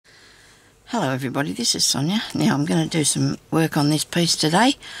Hello everybody, this is Sonia. Now I'm going to do some work on this piece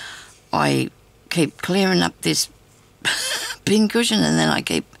today. I keep clearing up this pin cushion and then I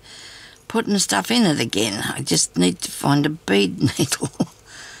keep putting stuff in it again. I just need to find a bead needle.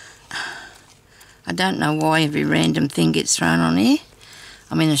 I don't know why every random thing gets thrown on here.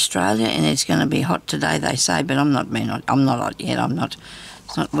 I'm in Australia and it's going to be hot today, they say, but I'm not hot yet.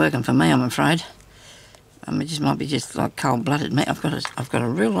 It's not working for me, I'm afraid. It just might be just like cold-blooded me. I've got a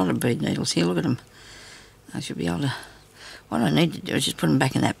real lot of bead needles here. Look at them. I should be able to. What I need to do is just put them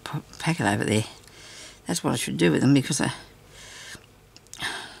back in that packet over there. That's what I should do with them because I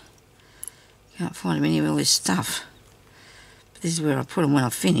can't find them anywhere. All this stuff. But this is where I put them when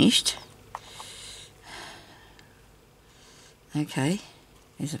I've finished. Okay,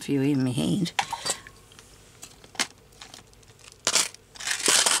 there's a few in my hand.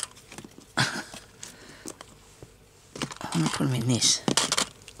 I'm going to put them in this.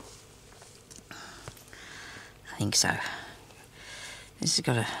 I think so. This has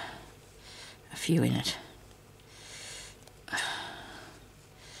got a few in it.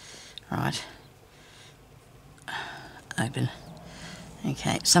 Right. Open.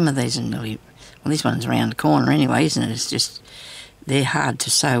 Okay, some of these are nearly... Well, this one's around the corner anyway, isn't it? It's just... They're hard to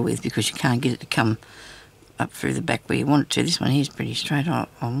sew with because you can't get it to come up through the back where you want it to. This one here's pretty straight. I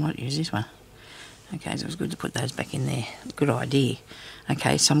might use this one. Okay, so it's good to put those back in there. Good idea.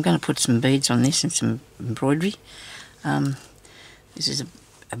 Okay, so I'm going to put some beads on this and some embroidery. This is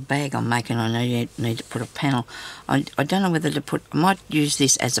a bag I'm making. I need to put a panel. I don't know whether to put... I might use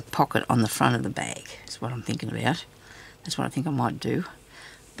this as a pocket on the front of the bag. That's what I'm thinking about. That's what I think I might do.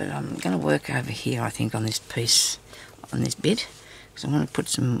 But I'm going to work over here, I think, on this piece, on this bit. So I'm going to put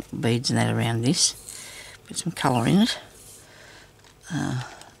some beads and that around this. Put some colour in it. I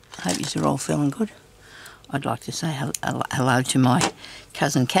hope you're all feeling good. I'd like to say hello to my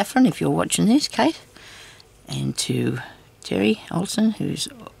cousin Catherine, if you're watching this, Kate, and to Terry Olsen, who's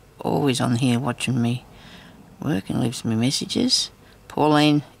always on here watching me work and leaves me messages.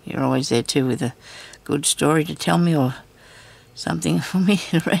 Pauline, you're always there too with a good story to tell me or something for me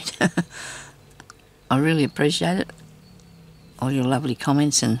to read. I really appreciate it. All your lovely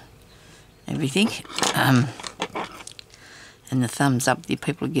comments and everything. And the thumbs up that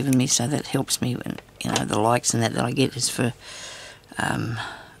people are giving me, so that helps me when, you know, the likes and that I get is for,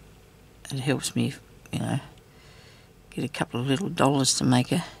 it helps me, you know, get a couple of little dollars to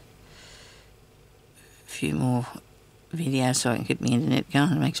make a few more videos so I can keep my internet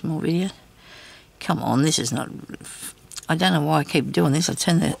going and make some more videos. Come on, this is not, I don't know why I keep doing this. I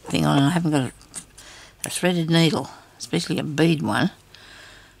turn the thing on and I haven't got a threaded needle, especially a bead one.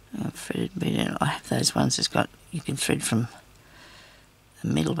 A threaded bead, I have those ones that's got, you can thread from the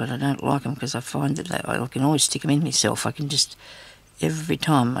middle, but I don't like them because I find that I can always stick them in myself. I can just, every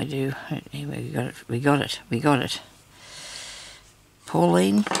time I do, anyway, we got it.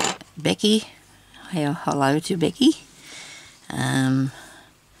 Pauline, Becky, hello to Becky.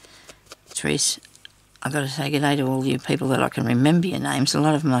 Therese, I've got to say good day to all you people that I can remember your names. A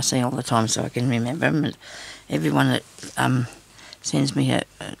lot of them I see all the time so I can remember them. And everyone that sends me a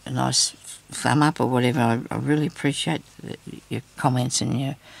nice thumb up or whatever, I really appreciate your comments and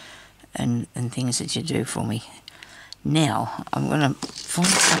your and things that you do for me. Now I'm going to find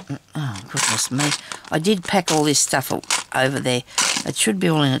something. Oh goodness me, I did pack all this stuff over there. It should be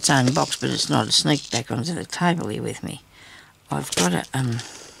all in its own box, but it's not. It sneaked back onto the table here with me. I've got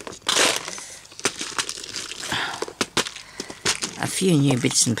a few new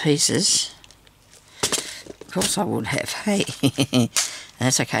bits and pieces. Of course I would have, hey. And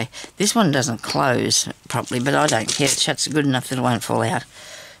that's okay. This one doesn't close properly, but I don't care. It shuts good enough that it won't fall out.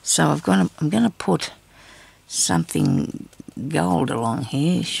 So I'm going to put something gold along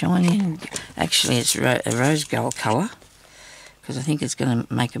here, shiny. Actually, it's a rose gold colour because I think it's going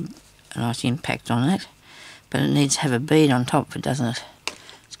to make a nice impact on it. But it needs to have a bead on top of it, doesn't it?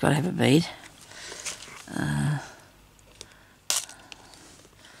 It's got to have a bead.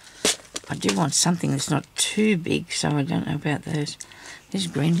 I do want something that's not too big, so I don't know about those. This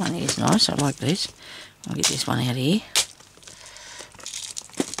green one is nice. I like this. I'll get this one out of here.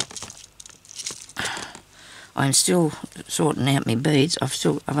 I'm still sorting out my beads.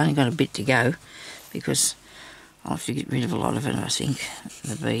 I've only got a bit to go because I'll have to get rid of a lot of it, I think,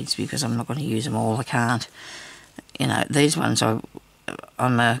 the beads, because I'm not going to use them all. I can't. You know, these ones, I'm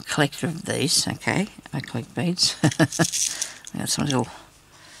a collector of these, okay? I collect beads. I got some little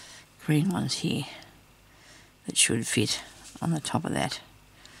green ones here that should fit on the top of that.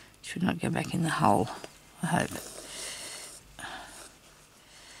 Should not go back in the hole, I hope.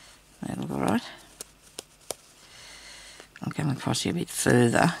 They look alright. I'll come across here a bit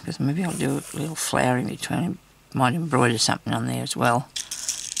further, because maybe I'll do a little flower in between. Might embroider something on there as well.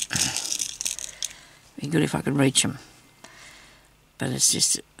 Be good if I could reach them. But it's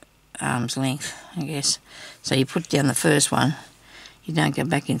just arm's length, I guess. So you put down the first one. You don't go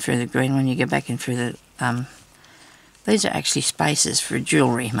back in through the green one, you go back in through the... these are actually spaces for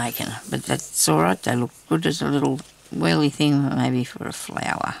jewellery making, but that's alright, they look good as a little whirly thing, maybe for a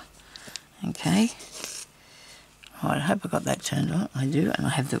flower. Okay. Right, I hope I got that turned on. I do, and I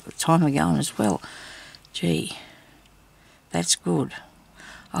have the timer going as well. Gee, that's good.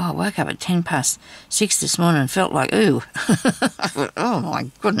 Oh, I woke up at 6:10 this morning and felt like, ooh. I thought, oh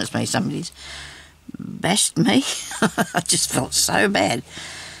my goodness me, somebody's bashed me. I just felt so bad.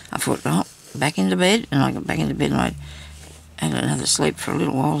 I thought, oh, back into bed, and I got back into bed and I had another sleep for a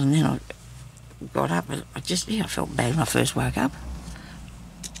little while, and then I got up. I felt bad when I first woke up.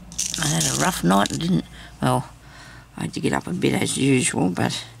 I had a rough night and didn't, well, I had to get up a bit as usual,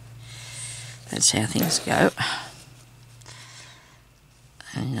 but that's how things go.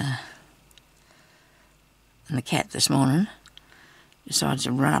 And the cat this morning decides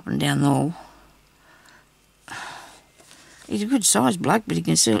to run up and down the hall. He's a good sized bloke, but he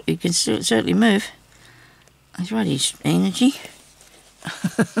can certainly move. He's right, his energy.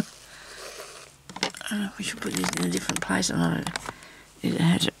 We should put this in a different place. I'm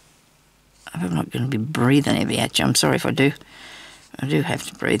not going to be breathing heavy at you. I'm sorry if I do. I do have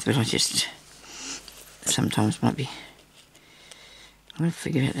to breathe, but I just sometimes might be. I'm going to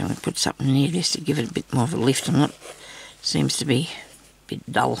figure out that I'm going to put something near this to give it a bit more of a lift. Seems to be a bit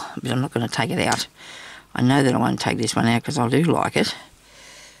dull, but I'm not going to take it out. I know that I won't take this one out because I do like it,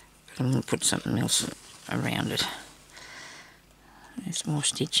 but I'm going to put something else around it. There's more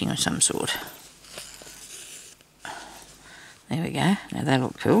stitching of some sort. There we go. Now they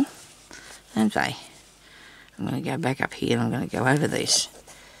look cool, don't they? I'm going to go back up here and I'm going to go over these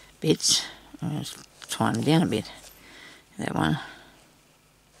bits. I'm going to tie them down a bit. That one.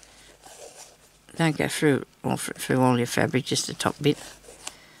 Don't go through all your fabric, just the top bit.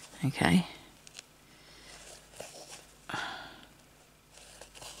 Okay.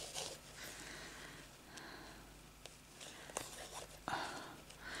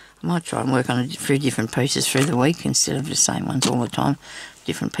 I might try and work on a few different pieces through the week instead of the same ones all the time.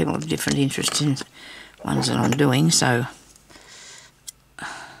 Different people have different interests in ones that I'm doing, so I'm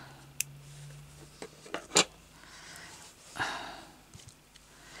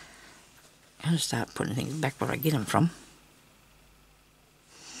going to start putting things back where I get them from.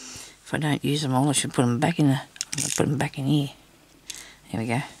 If I don't use them all, I should put them back in I'm going to put them back in here. There we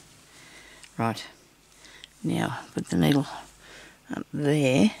go. Right. Now, put the needle up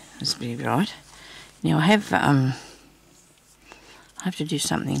there. This will be right. Now I have to do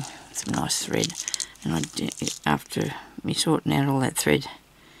something with some nice thread, and after me sorting out all that thread,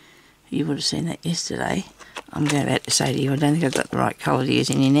 you would have seen that yesterday. I'm about to say to you, I don't think I've got the right colour to use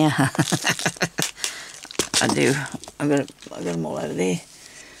in here now. I do. I've got them all over there.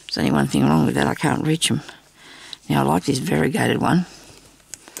 There's only one thing wrong with that, I can't reach them. Now I like this variegated one,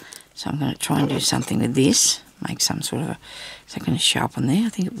 so I'm going to try and do something with this. Make some sort of a... Is that going to show up on there? I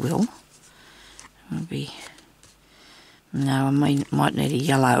think it will. It'll be... No, I might need a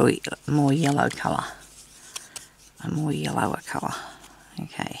yellow, more yellow colour. A more yellower colour.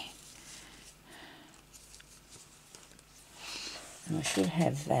 Okay. And I should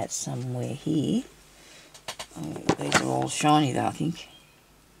have that somewhere here. Oh, these are all shiny though, I think.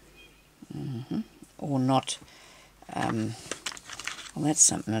 Or not. Well, that's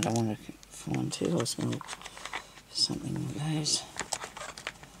something that I want to find too. I was going to look for something with those.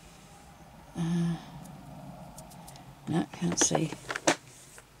 No, can't see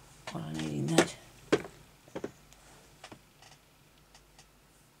what I need in that.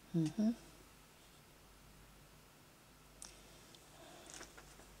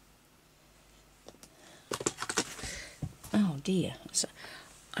 Oh dear. So,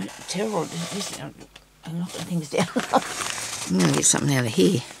 I'm terrible. I'm knocking things down. I'm going to get something out of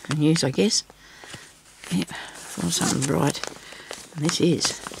here and use, I guess. Yeah, find something bright. And this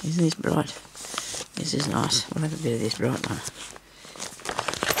is. Isn't this bright? This is nice. We'll have a bit of this bright one.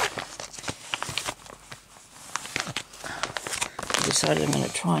 I decided I'm going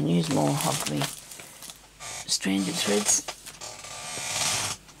to try and use more of the stranded threads.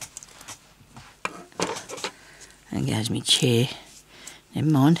 And goes my chair. Never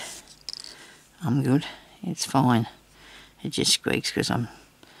mind. I'm good. It's fine. It just squeaks because I'm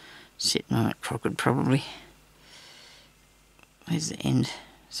sitting on it crooked probably. Where's the end?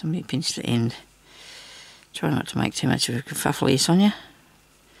 Somebody pinched the end. Try not to make too much of a kerfuffle here, Sonia.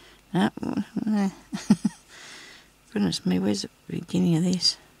 No. Goodness me, where's the beginning of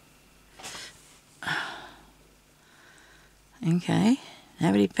this? Okay,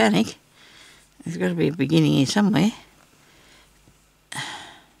 nobody panic. There's got to be a beginning here somewhere.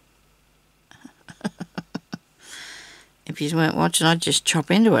 If you weren't watching, I'd just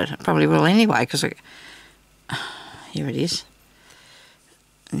chop into it. I probably will anyway, because here it is.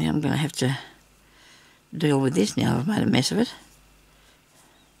 Now I'm going to have to deal with this now. I've made a mess of it.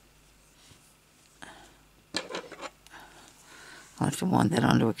 I'll have to wind that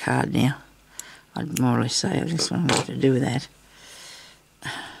onto a card now. I'd more or less say that's what I'm going to do with that.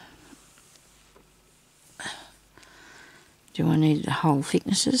 Do I need the whole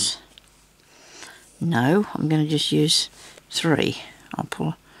thicknesses? No, I'm going to just use 3.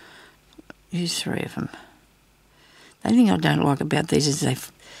 I'll use 3 of them. The only thing I don't like about these is they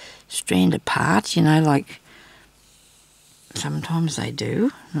strand apart, you know, like sometimes they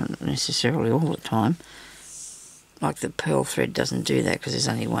do, not necessarily all the time. Like the pearl thread doesn't do that because there's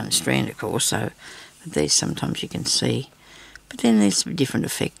only one strand, of course, so but these sometimes you can see. But then there's a different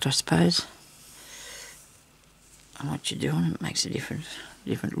effect, I suppose. And what you're doing, it makes a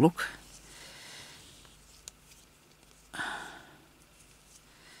different look.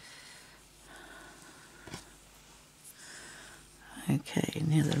 Okay,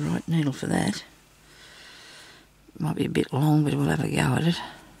 now the right needle for that. Might be a bit long, but we'll have a go at it.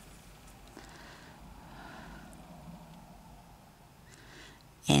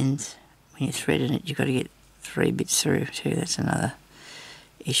 And when you're threading it, you've got to get 3 bits through too. That's another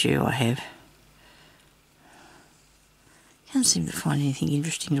issue I have. Can't seem to find anything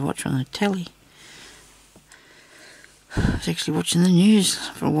interesting to watch on the telly. I was actually watching the news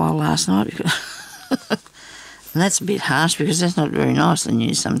for a while last night. And that's a bit harsh because that's not very nice, the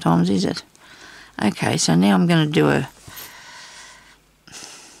news sometimes, is it? Okay, so now I'm going to do a...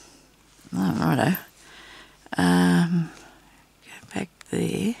 Oh, righto. Go back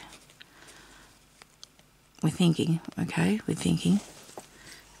there. We're thinking, okay, we're thinking.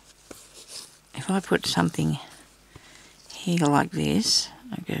 If I put something here like this,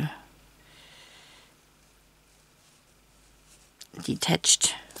 I go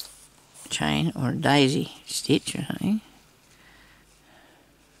detached chain or a daisy stitch or something.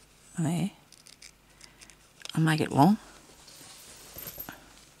 There. I'll make it long.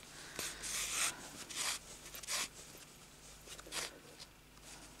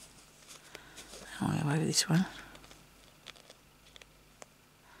 I'll go over this one.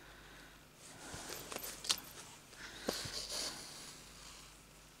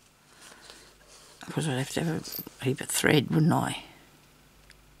 Of course I'd have to have a heap of thread, wouldn't I?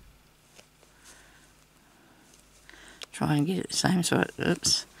 Try and get it the same size,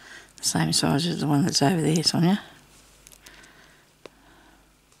 oops, the same size as the one that's over there, Sonia.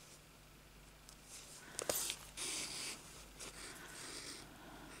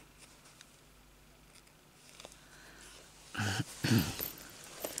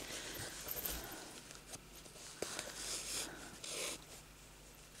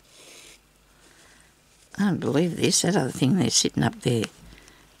 I don't believe this, that other thing there sitting up there,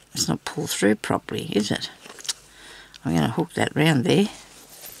 it's not pulled through properly, is it? I'm going to hook that round there,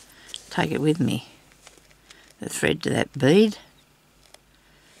 take it with me, the thread to that bead.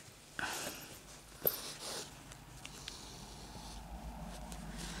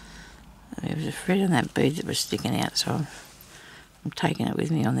 There was a thread on that bead that was sticking out, so I'm taking it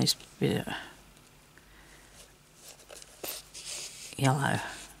with me on this bit of yellow.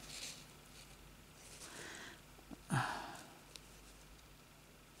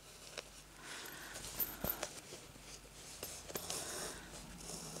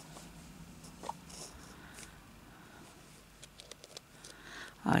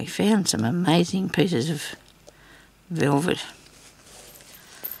 I found some amazing pieces of velvet.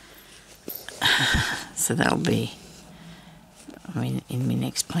 So that'll be, I mean, in my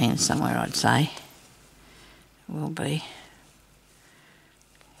next plan somewhere, I'd say. Will be.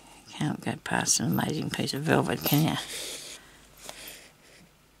 Can't go past an amazing piece of velvet, can you?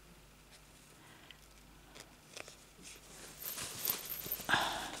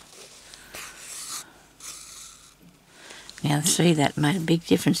 Now, see, that made a big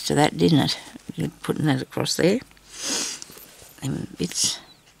difference to that, didn't it? Putting that across there. Them bits.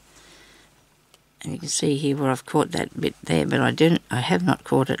 And you can see here where I've caught that bit there, but I have not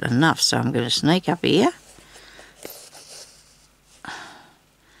caught it enough, so I'm going to sneak up here.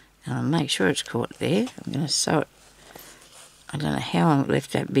 And I'll make sure it's caught there. I'm going to sew it. I don't know how I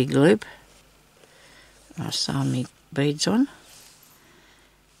left that big loop. I'll sew my beads on.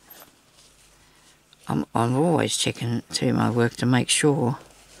 I'm always checking through my work to make sure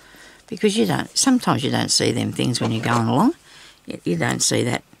because sometimes you don't see them things when you're going along. You don't see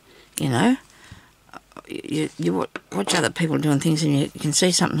that, you know. You watch other people doing things and you can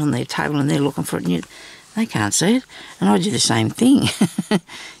see something on their table and they're looking for it and they can't see it. And I do the same thing.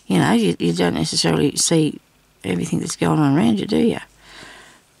 You know, you don't necessarily see everything that's going on around you, do you?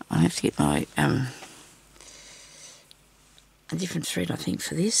 I have to get my a different thread, I think,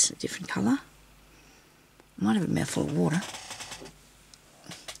 for this, a different colour. I might have a mouthful of water.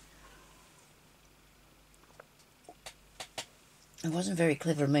 It wasn't very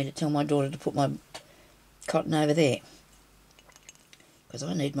clever of me to tell my daughter to put my cotton over there, because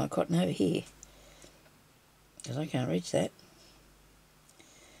I need my cotton over here, because I can't reach that.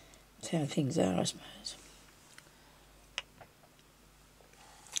 That's how things are, I suppose.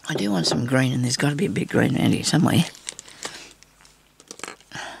 I do want some green, and there's got to be a bit green around here somewhere.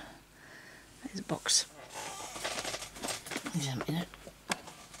 There's a box. There's a minute.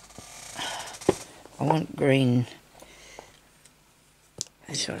 I want green,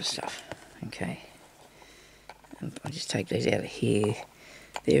 this sort of stuff. Okay. I'll just take these out of here.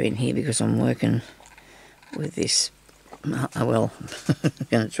 They're in here because I'm working with this. Oh well, I'm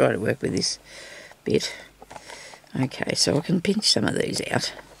going to try to work with this bit. Okay, so I can pinch some of these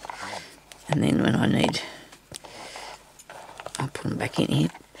out. And then when I need, I'll put them back in here.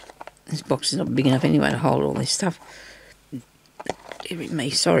 This box is not big enough anyway to hold all this stuff. Dear me,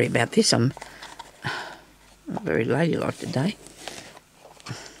 sorry about this. I'm not very ladylike today.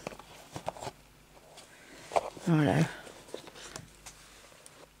 Righto.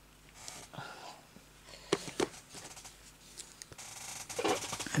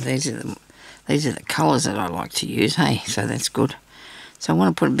 These are the colours that I like to use, hey, so that's good. So I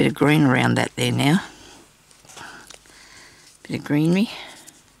want to put a bit of green around that there now. Bit of greenery.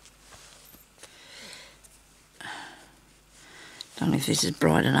 Don't know if this is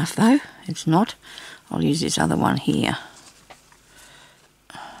bright enough though. It's not. I'll use this other one here.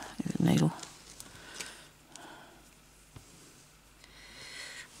 There's a needle.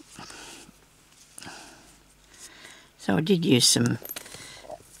 So I did use some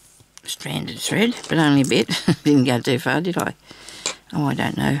stranded thread, but only a bit. Didn't go too far, did I? Oh, I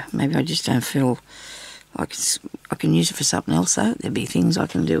don't know. Maybe I just don't feel like I can use it for something else, though. There'll be things I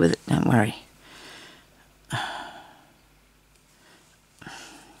can do with it, don't worry.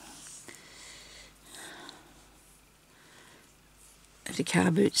 There's a car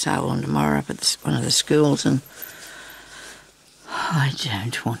boot sale on tomorrow up at one of the schools, and I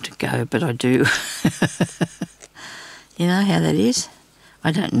don't want to go, but I do. You know how that is?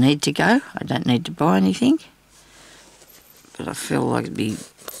 I don't need to go. I don't need to buy anything. But I feel like it'd be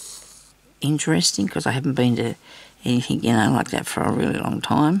interesting because I haven't been to anything, you know, like that for a really long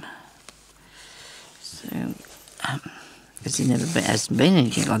time. So, because there hasn't been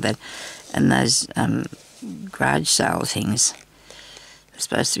anything like that. And those garage sale things,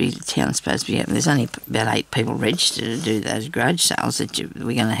 the town's supposed to be, there's only about 8 people registered to do those garage sales. We're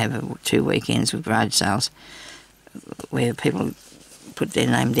going to have 2 weekends with garage sales where people put their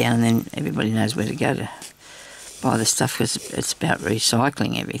name down and then everybody knows where to go to buy the stuff, because it's about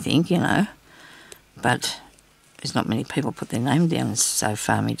recycling everything, you know. But there's not many people put their name down so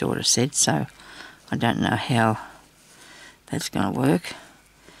far, my daughter said, so I don't know how that's going to work.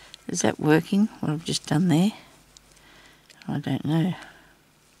 Is that working, what I've just done there? I don't know.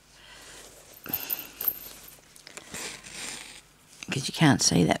 Because you can't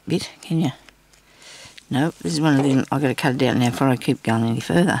see that bit, can you? Nope, this is one of them. I've got to cut it out now before I keep going any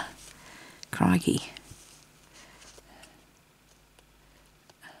further. Crikey.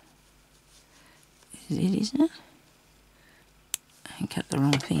 This is it, isn't it? I cut the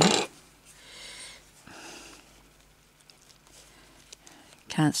wrong thing.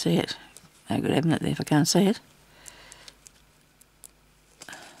 Can't see it. No good having it there if I can't see it.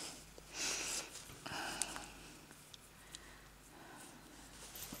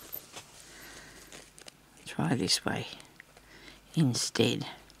 Try this way instead.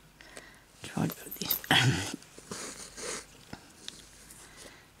 Try to put this.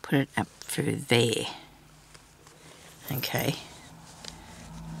 Put it up through there. Okay.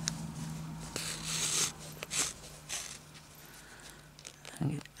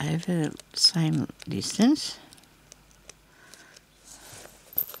 Over the same distance.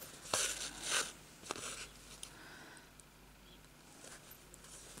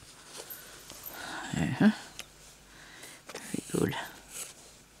 Very good.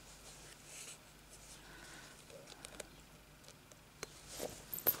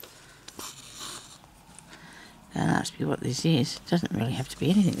 Don't ask me what this is. It doesn't really have to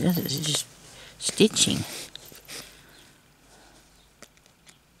be anything, does it? It's just stitching.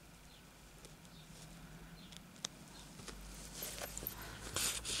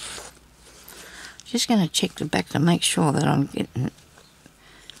 Just going to check the back to make sure that I'm getting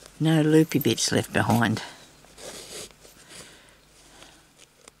no loopy bits left behind.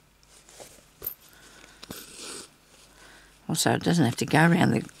 Also, it doesn't have to go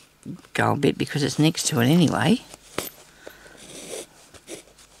around the gold bit because it's next to it anyway.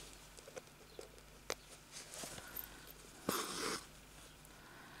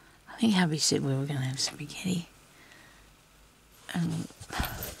 I think hubby said we were going to have spaghetti and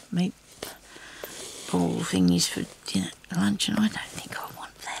meat ball thingies for dinner, lunch, and I don't think I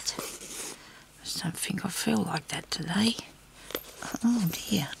want that. I just don't think I feel like that today. Oh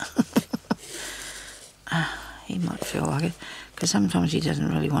dear. He might feel like it, because sometimes he doesn't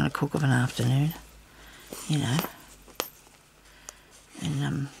really want to cook of an afternoon, you know.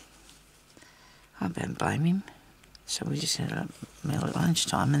 And I don't blame him. So we just had a meal at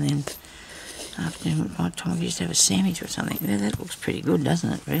lunchtime, and then afternoon, by the time we just have a sandwich or something. Yeah, that looks pretty good,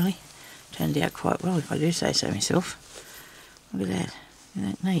 doesn't it, really? Turned out quite well, if I do say so myself. Look at that.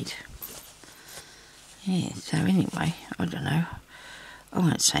 Isn't that neat? Yeah, so anyway, I don't know. I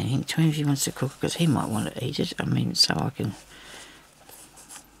won't say anything to him if he wants to cook, because he might want to eat it. I mean, so I can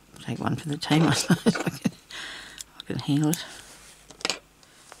take one for the team, I suppose. I can handle it.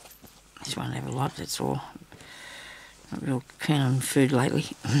 Just won't have a lot, that's all. Not real keen on food lately.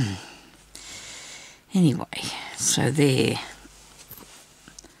 Anyway, so there.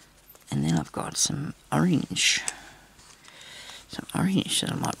 And then I've got some orange. Some orange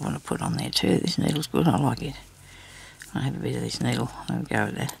that I might want to put on there too. This needle's good, I like it. I'll have a bit of this needle. I'll go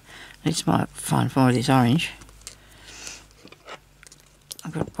with that. I just might find more of this orange.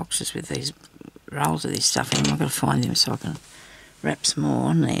 I've got boxes with these rolls of this stuff in them. I've got to find them so I can wrap some more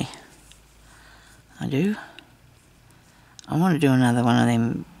on there. I do. I want to do another one of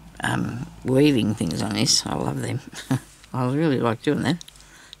them weaving things on this. I love them. I really like doing that.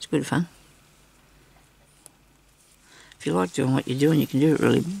 It's good fun. If you like doing what you're doing, you can do it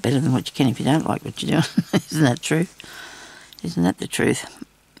really better than what you can if you don't like what you're doing. Isn't that true? Isn't that the truth?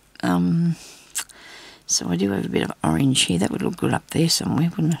 So I do have a bit of orange here. That would look good up there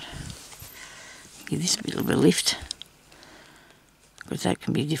somewhere, wouldn't it? Give this a bit of a lift. Because that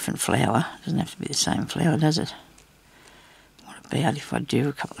can be a different flower. It doesn't have to be the same flower, does it? What about if I do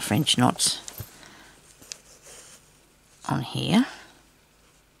a couple of French knots on here?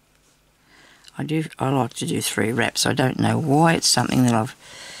 I like to do 3 wraps. I don't know why. It's something that I've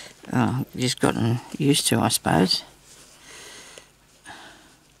just gotten used to, I suppose.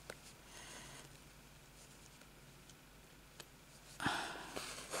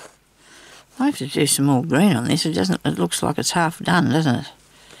 I have to do some more green on this. It looks like it's half done, doesn't it?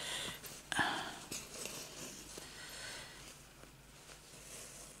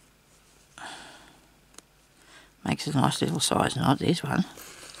 Makes a nice little size knot, this one.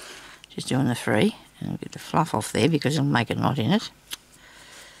 Just doing the 3, and I'll get the fluff off there because it'll make a knot in it.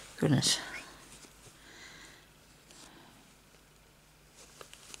 Goodness.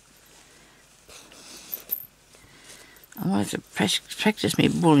 I might have to practice my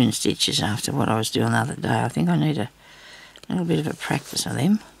bullion stitches after what I was doing the other day. I think I need a little bit of a practice of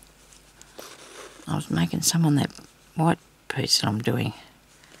them. I was making some on that white piece that I'm doing.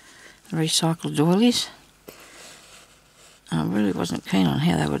 The recycled doilies. I really wasn't keen on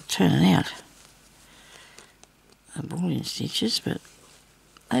how they were turning out. The bullion stitches, but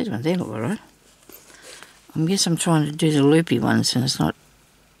those ones there look alright. I guess I'm trying to do the loopy ones and it's not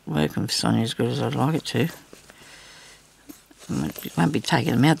working for Sonia as good as I'd like it to. I won't be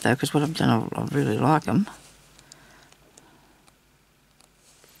taking them out though, because what I've done, I really like them.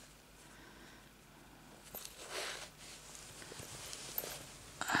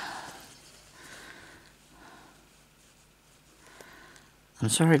 I'm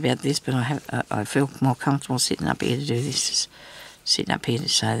sorry about this, but I feel more comfortable sitting up here to do this. Sitting up here to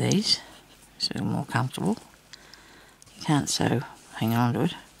sew these. It's a little more comfortable. You can't sew, hang on to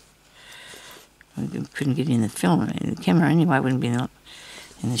it. We couldn't get in the film, in the camera anyway, wouldn't be in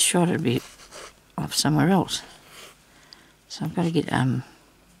the shot, it'd be off somewhere else. So I've got to get a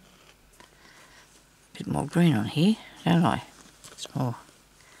bit more green on here, don't I? Some more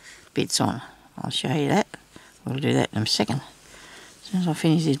bits on. I'll show you that. We'll do that in a second. As soon as I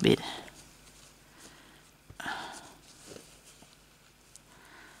finish this bit.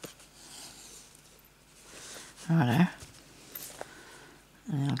 Righto.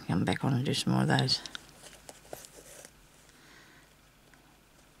 And then I'll come back on and do some more of those.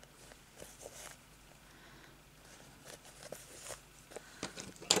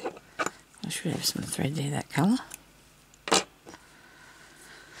 I should have some thread there, that colour.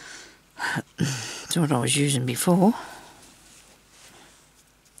 It's what I was using before.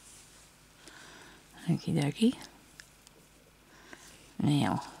 Okie dokie.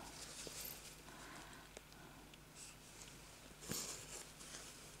 Now,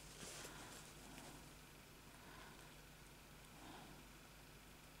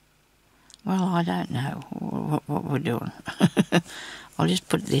 well, I don't know what we're doing. I'll just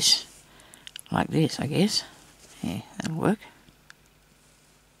put this like this, I guess. Yeah, that'll work.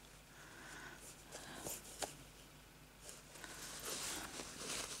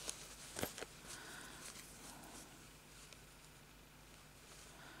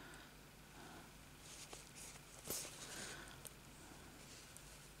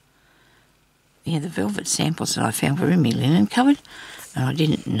 Yeah, the velvet samples that I found were in my linen cupboard, and I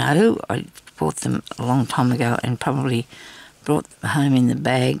didn't know. I bought them a long time ago and probably brought them home in the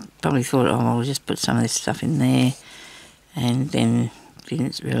bag. Probably thought, oh, I'll just put some of this stuff in there, and then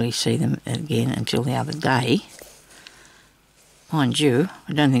didn't really see them again until the other day. Mind you,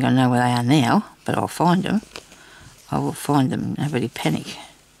 I don't think I know where they are now, but I'll find them. I will find them. Nobody panic.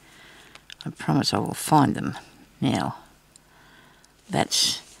 I promise I will find them now.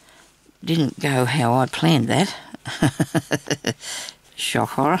 That's didn't go how I planned that. Shock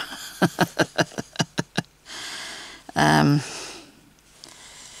horror.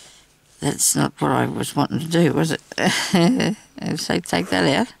 That's not what I was wanting to do, was it? So take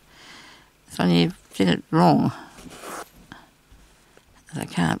that out. So you did it wrong. I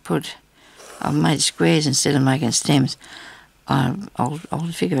can't put. I've made squares instead of making stems. I'll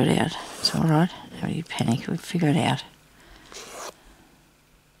figure it out. It's all right. Don't you panic. We'll figure it out.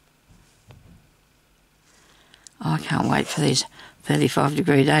 Oh, I can't wait for these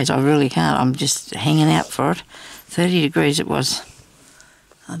 35-degree days. I really can't. I'm just hanging out for it. 30 degrees it was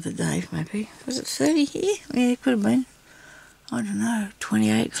the other day, maybe. Was it 30 here? Yeah, it could have been. I don't know.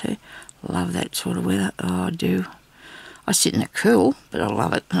 28. So love that sort of weather. Oh, I do. I sit in the cool, but I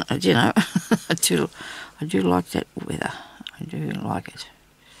love it. You know, I do like that weather. I do like it.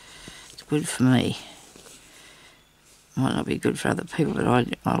 It's good for me. Might not be good for other people, but I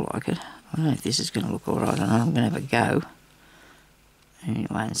like it. I don't know if this is going to look all right. I know I'm going to have a go. Anyway,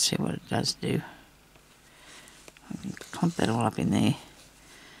 and see what it does do. I can clump that all up in there.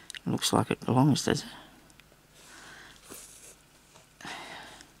 It looks like it belongs, does it?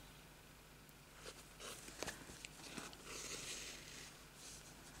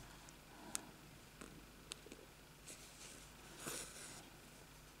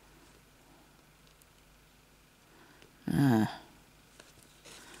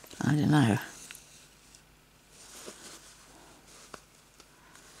 I don't know.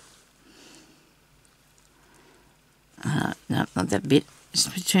 No, not that bit. It's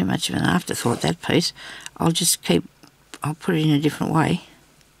too much of an afterthought, that piece. I'll put it in a different way.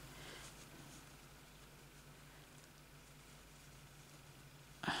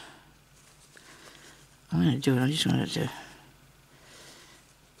 I'm going to do it. I just wanted to.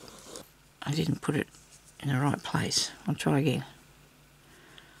 I didn't put it in the right place. I'll try again.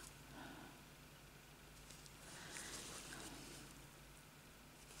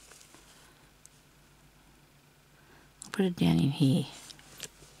 I'll put it down in here.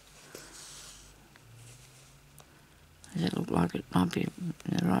 Does it look like it might be in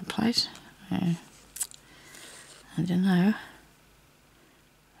the right place? I don't know.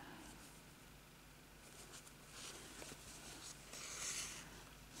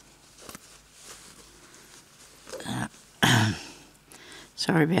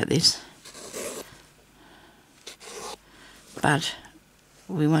 Sorry about this, but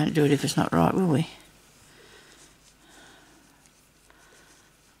we won't do it if it's not right, will we?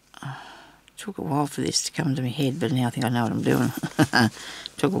 Took a while for this to come to my head, but now I think I know what I'm doing.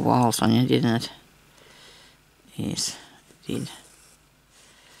 Took a while, Sonia, didn't it? Yes, it did.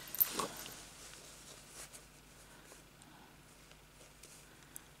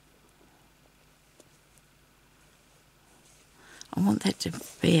 I want that to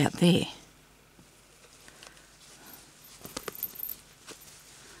be out there.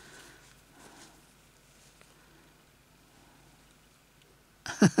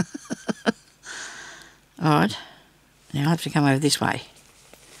 Alright, now I have to come over this way.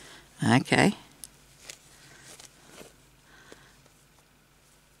 Okay.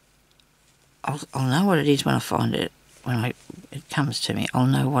 I'll know what it is when I find it, when it comes to me. I'll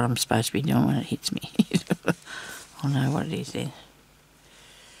know what I'm supposed to be doing when it hits me. I'll know what it is then.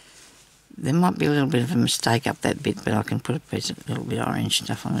 There might be a little bit of a mistake up that bit, but I can put a little bit of orange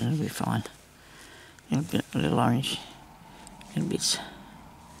stuff on it, it'll be fine. A little orange, little bits.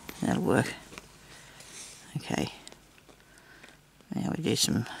 That'll work. Okay. Now we do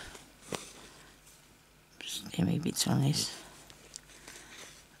some stemmy bits on this.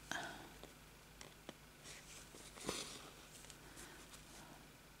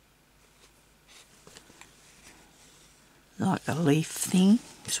 like a leaf thing,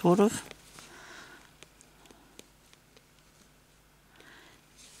 sort of.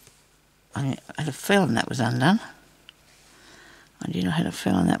 I had a feeling that was undone. I did not have a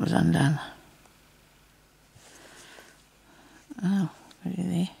feeling that was undone. Oh, got it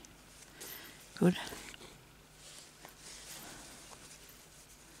there. Good.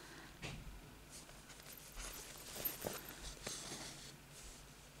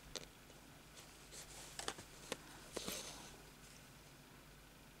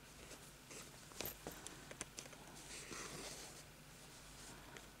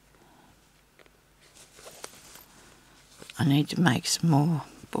 I need to make some more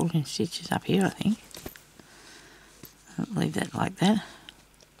bullion stitches up here, I think. I'll leave that like that.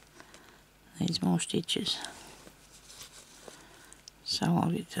 Needs more stitches. So I'll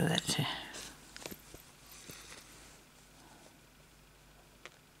get to that too.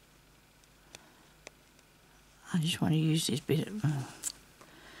 I just want to use this bit of... I'm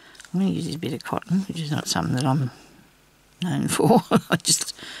going to use this bit of cotton, which is not something that I'm known for. I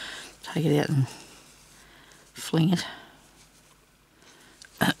just take it out and fling it.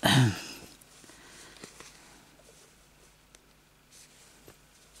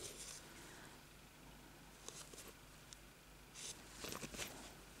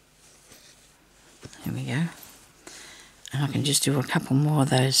 There we go. And I can just do a couple more of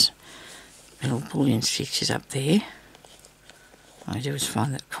those little bullion stitches up there. All I do is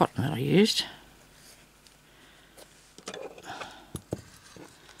find that cotton that I used.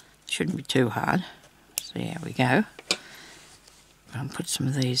 Shouldn't be too hard. So there we go. I'll put some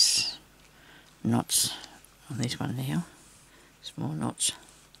of these knots on this one now. Small knots.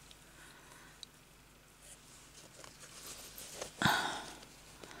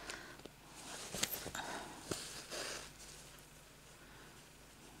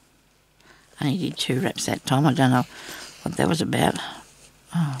 I only did 2 wraps that time. I don't know what that was about.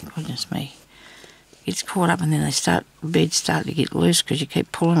 Oh, goodness me. It's caught up and then the beads start to get loose because you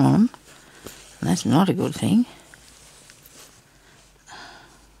keep pulling on them. And that's not a good thing.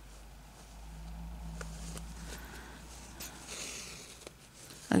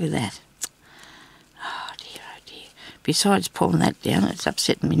 Look at that. Oh dear, oh dear. Besides pulling that down, it's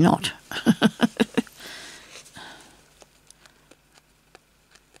upsetting me knot.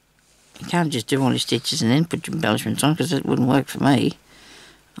 You can't just do all your stitches and then put your embellishments on because it wouldn't work for me.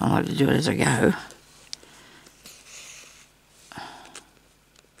 I like to do it as I go.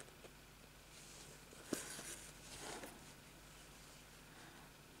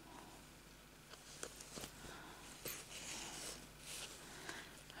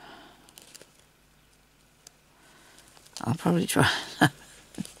 I'll probably try.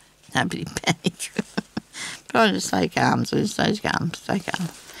 Nobody panic. But I just stay calm, so just stay calm, stay calm.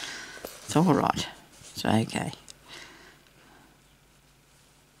 It's all right. It's okay.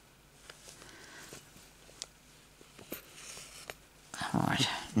 All right,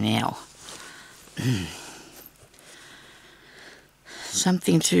 now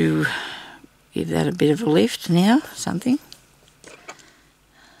something to give that a bit of a lift now. Something.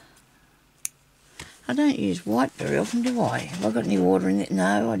 I don't use white very often, do I? Have I got any water in it?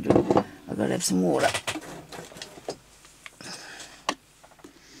 No, I do. I've got to have some water.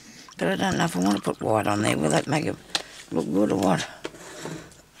 But I don't know if I want to put white on there. Will that make it look good or what?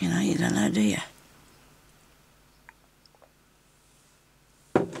 You know, you don't know, do you?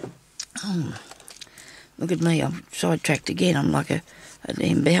 Look at me, I'm sidetracked again. I'm like a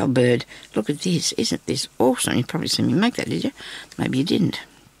damn bowerbird. Look at this. Isn't this awesome? You probably seen me make that, did you? Maybe you didn't.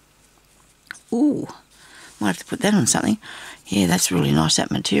 Ooh, might have to put that on something. Yeah, that's really nice,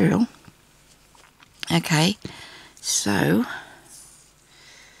 that material. Okay, so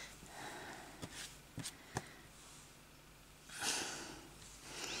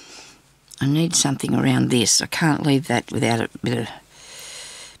I need something around this. I can't leave that without a bit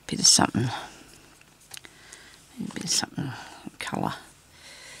of something. A bit of something colour.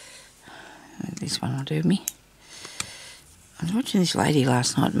 This one will do me. I was watching this lady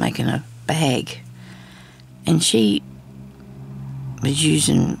last night making a bag, and she was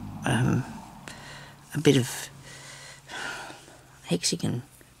using a bit of hexagon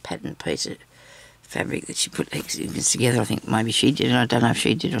pattern piece of fabric that she put hexagons together. I think maybe she did it. I don't know if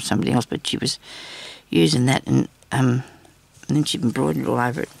she did or somebody else, but she was using that, and then she embroidered all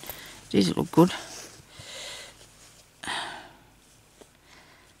over it. Does it look good?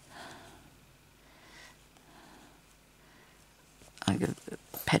 I got a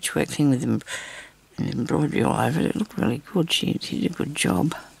patchwork thing with embroidery all over it. It looked really good. She did a good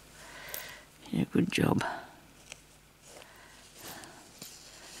job. She did a good job.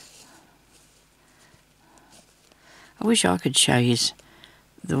 I wish I could show you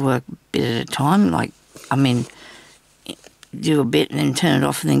the work a bit at a time, like, I mean, do a bit and then turn it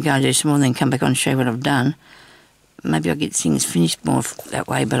off and then go and do some more and then come back on and show you what I've done. Maybe I'll get things finished more that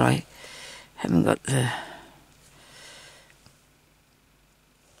way, but I haven't got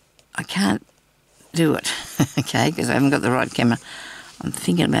I can't do it, okay, because I haven't got the right camera. I'm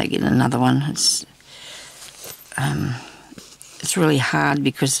thinking about getting another one. It's really hard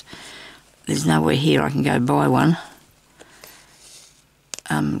because there's nowhere here I can go buy one.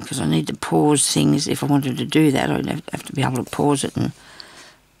 Because I need to pause things. If I wanted to do that, I'd have to be able to pause it and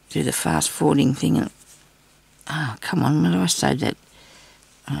do the fast forwarding thing. And oh, come on, where do I save that?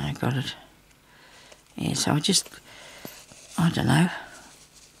 Oh, I got it. Yeah, so I don't know.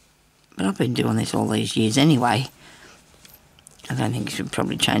 But I've been doing this all these years anyway. I don't think you should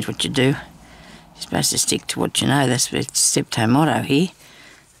probably change what you do. You're supposed to stick to what you know. That's the Steptoe motto here.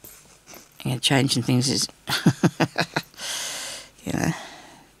 You know, changing things is, you know.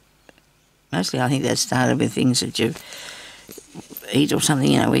 Mostly I think that started with things that you eat or something,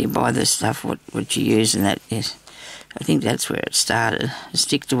 you know, where you buy the stuff, what you use, and that is. I think that's where it started.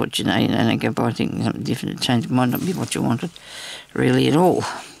 Stick to what you know, and go buy things something different. To change might not be what you wanted, really, at all.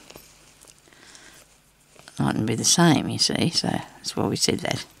 It mightn't be the same, you see, so that's why we said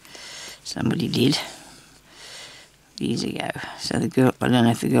that. Somebody did years ago. So the girl, I don't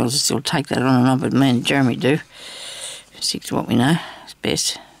know if the girls still take that on or not, but me and Jeremy do. Stick to what we know, it's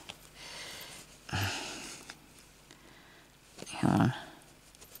best. Come on.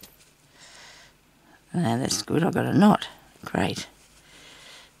 Now that's good, I got a knot. Great.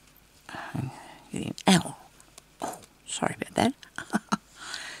 Ow. Oh, sorry about that.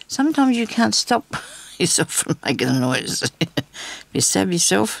 Sometimes you can't stop yourself from making a noise. If you stab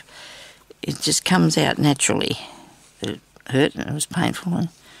yourself, it just comes out naturally. It hurt and it was painful. And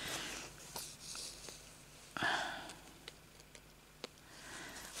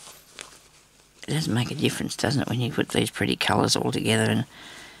it doesn't make a difference, doesn't it, when you put these pretty colours all together, and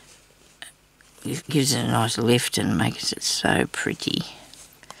it gives it a nice lift and makes it so pretty.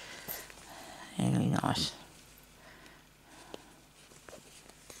 Really nice.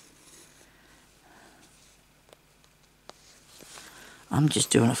 I'm just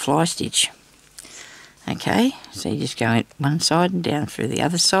doing a fly stitch. Okay, so you just go in one side and down through the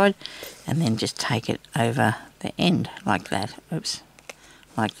other side, and then just take it over the end like that. Oops,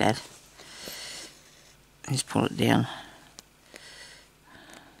 like that. Just pull it down.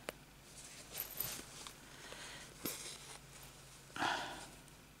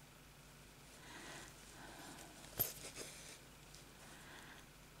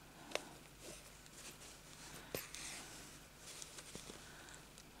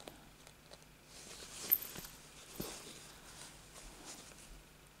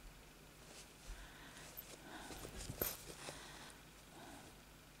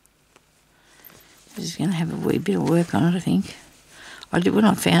 This is going to have a wee bit of work on it, I think. I did when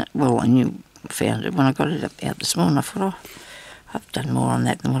I found, well, when you found it, when I got it out this morning, I thought, oh, I've done more on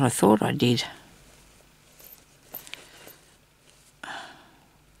that than what I thought I did.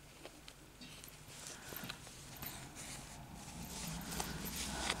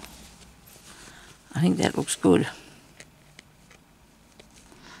 I think that looks good.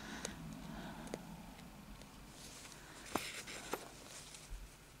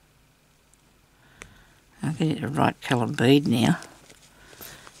 I'll get the right coloured bead now.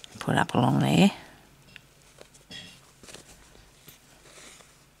 Put up along there.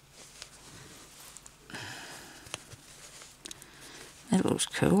 That looks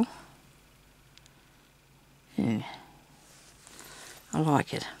cool. Yeah. I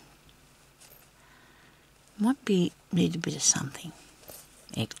like it. Might need a bit of something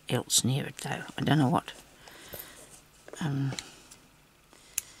else near it though. I don't know what.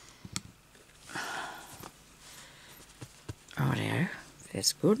 Rightio,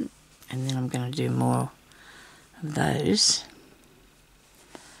 that's good. And then I'm going to do more of those.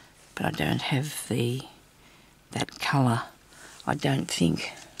 But I don't have that colour. I don't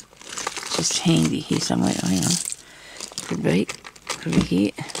think. It's just handy here somewhere. Oh, hang on. Could be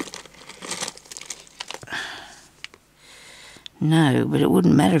here. No, but it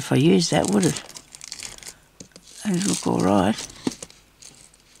wouldn't matter if I used that, would it? Those look alright.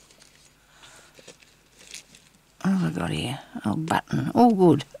 What have I got here? Oh, button. All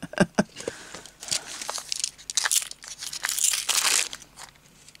good.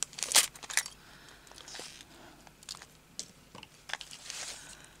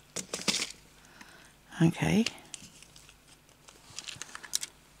 Okay.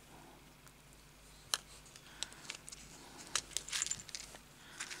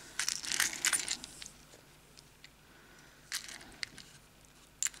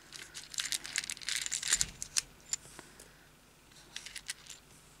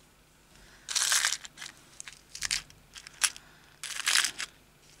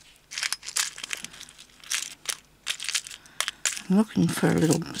 I'm looking for a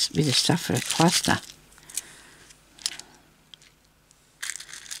little bit of stuff for a cluster.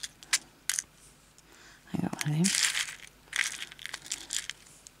 I got one of them.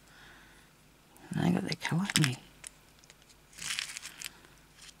 And they got their colour in me.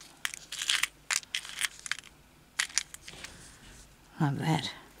 Like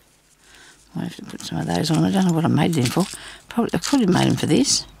that. Might have to put some of those on. I don't know what I made them for. Probably I could have made them for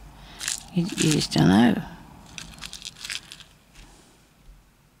this. You just don't know.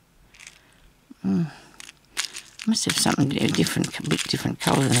 Must have something different, a bit different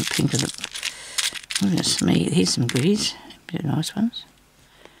colour than the pink of the. I'm going to smear. Here's some goodies. A bit of nice ones.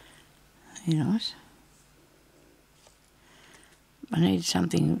 They're nice. I need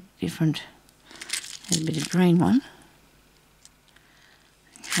something different. There's a bit of green one.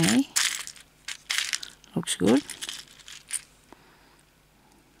 Okay. Looks good.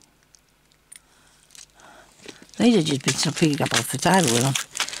 These are just bits I picked up off the table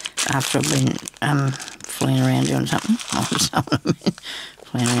after I've been flying around doing something.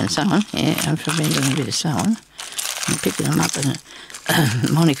 Flying around sewing. Yeah, after I've been doing a bit of sewing. I'm picking them up and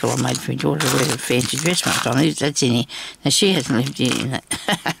a monocle I made for my daughter to wear a fancy dress one time. That's in here. Now she hasn't lived here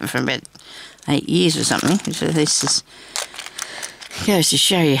for about 8 years or something. So this is goes to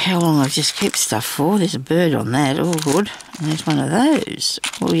show you how long I just keep stuff for. There's a bird on that, all good. And there's one of those.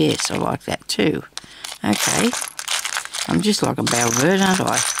 Oh yes, I like that too. Okay. I'm just like a barrel bird, aren't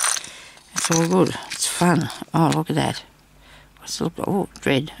I? It's all good. It's fun. Oh, look at that. What's it look like? Oh,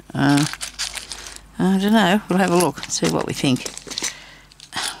 dread. I don't know. We'll have a look and see what we think.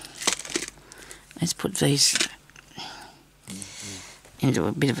 Let's put these into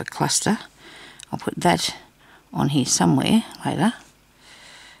a bit of a cluster. I'll put that on here somewhere later.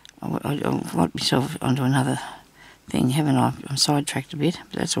 I'll want myself onto another thing, haven't I? I'm sidetracked a bit,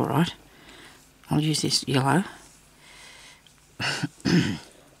 but that's all right. I'll use this yellow.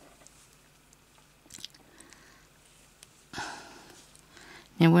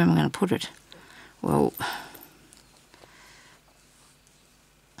 Now where am I going to put it? Well,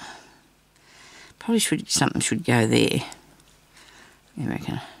 probably something should go there. I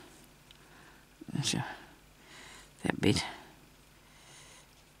reckon. That bit.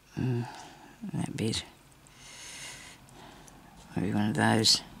 That bit. Maybe one of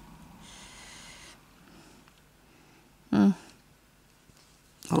those. I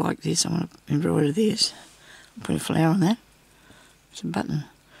like this. I want to embroider this. Put a flower on that. It's a button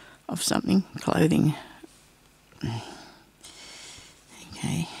of something. Clothing.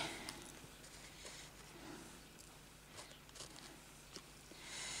 Okay.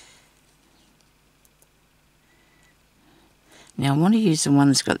 Now I want to use the one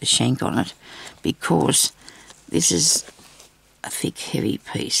that's got the shank on it because this is a thick, heavy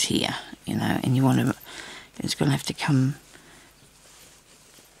piece here, you know, and you want to, it's going to have to come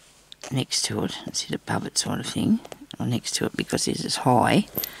next to it and sit above it sort of thing, or next to it because this is high.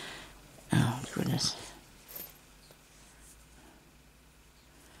 Oh, goodness.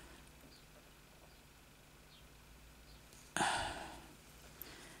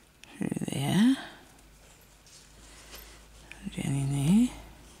 Through there. Down in there.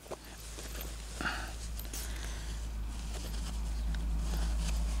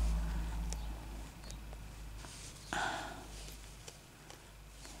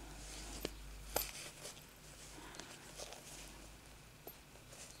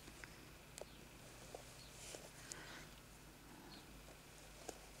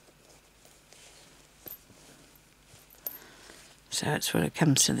 So it sort of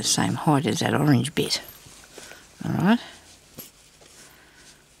comes to the same height as that orange bit. Alright.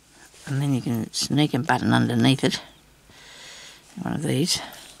 And then you can sneak a button underneath it. One of these.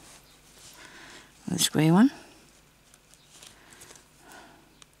 The square one.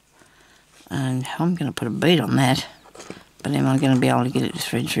 And I'm going to put a bead on that. But am I going to be able to get it to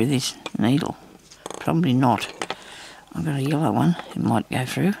thread through this needle? Probably not. I've got a yellow one. It might go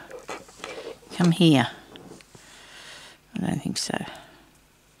through. Come here. I don't think so.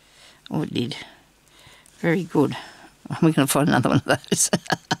 Oh, it did. Very good. We're going to find another one of those.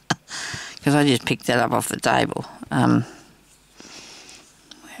 Because I just picked that up off the table. Where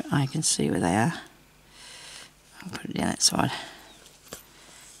I can see where they are. I'll put it down that side.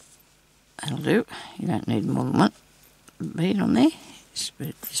 That'll do. You don't need more than one bead on there.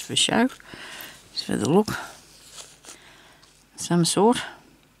 Just for show. Just for the look. Some sort.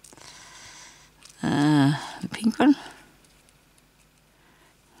 The pink one.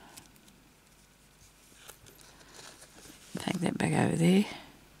 Take that back over there.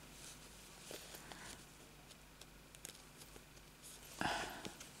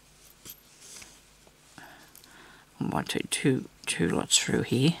 I might two lots through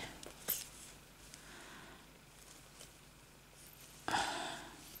here.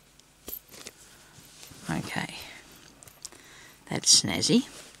 Okay, that's snazzy.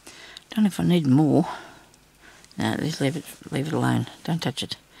 Don't know if I need more. No, just leave it alone. Don't touch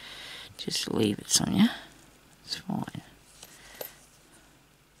it. Just leave it, Sonia. It's fine.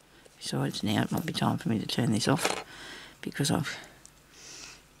 Besides, now it might be time for me to turn this off because I've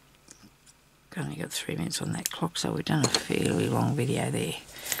only got 3 minutes on that clock, so we've done a fairly long video there.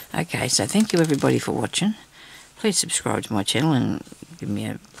 Okay, so thank you everybody for watching. Please subscribe to my channel and give me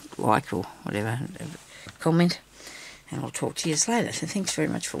a like or whatever, a comment, and I'll talk to you later. So thanks very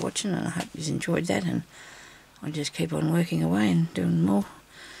much for watching, and I hope you enjoyed that, and I'll just keep on working away and doing more.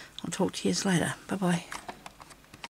 I'll talk to you later. Bye bye.